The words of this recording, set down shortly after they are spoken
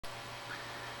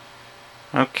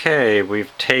Okay,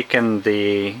 we've taken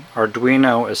the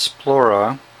Arduino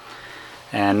Esplora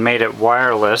and made it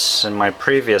wireless in my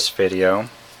previous video.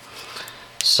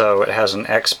 So it has an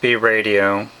XB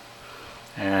radio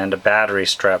and a battery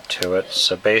strapped to it.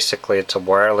 So basically it's a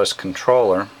wireless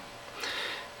controller.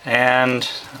 And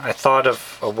I thought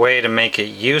of a way to make it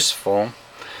useful.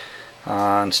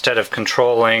 Instead of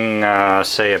controlling,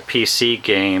 say, a PC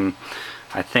game,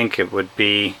 I think it would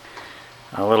be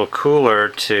a little cooler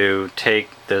to take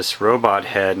this robot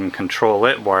head and control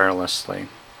it wirelessly.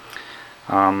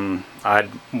 I'd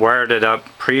wired it up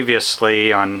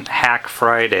previously on Hack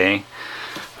Friday.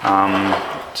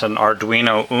 It's an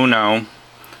Arduino Uno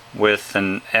with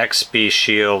an XB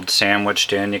shield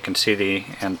sandwiched in. You can see the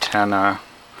antenna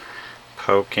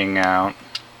poking out.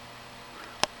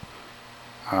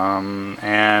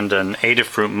 And an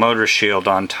Adafruit motor shield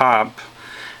on top,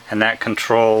 and that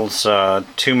controls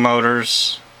two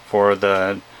motors for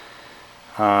the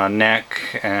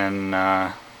neck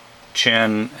and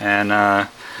chin, and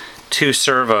two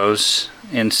servos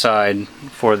inside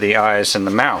for the eyes and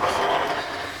the mouth.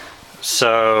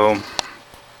 So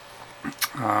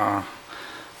I'll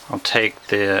take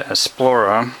the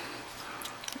Esplora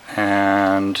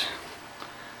and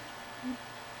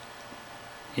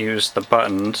use the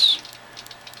buttons.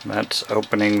 That's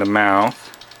opening the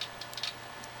mouth,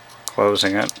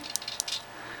 closing it,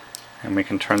 and we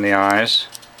can turn the eyes.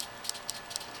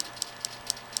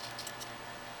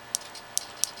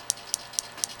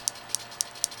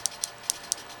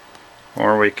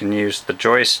 Or we can use the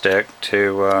joystick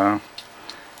to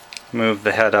move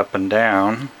the head up and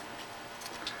down.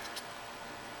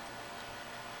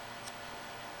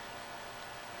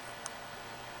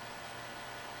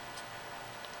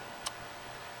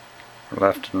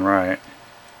 Left and right.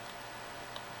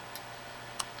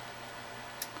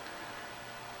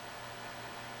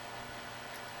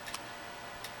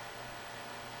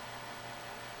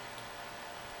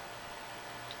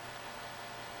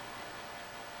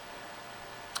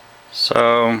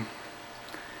 So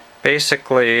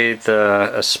basically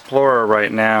the Esplora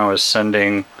right now is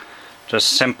sending just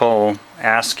simple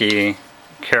ASCII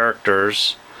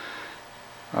characters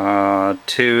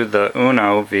to the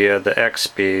Uno via the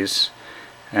XBs,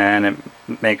 and it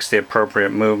makes the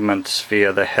appropriate movements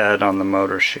via the head on the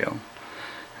motor shield.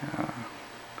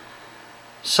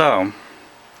 So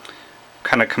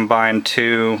kind of combined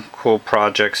two cool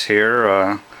projects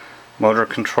here, motor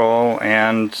control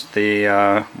and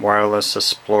the wireless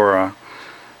Esplora.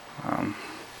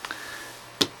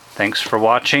 Thanks for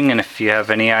watching, and if you have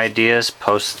any ideas,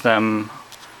 post them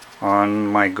on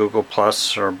my Google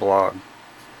Plus or blog.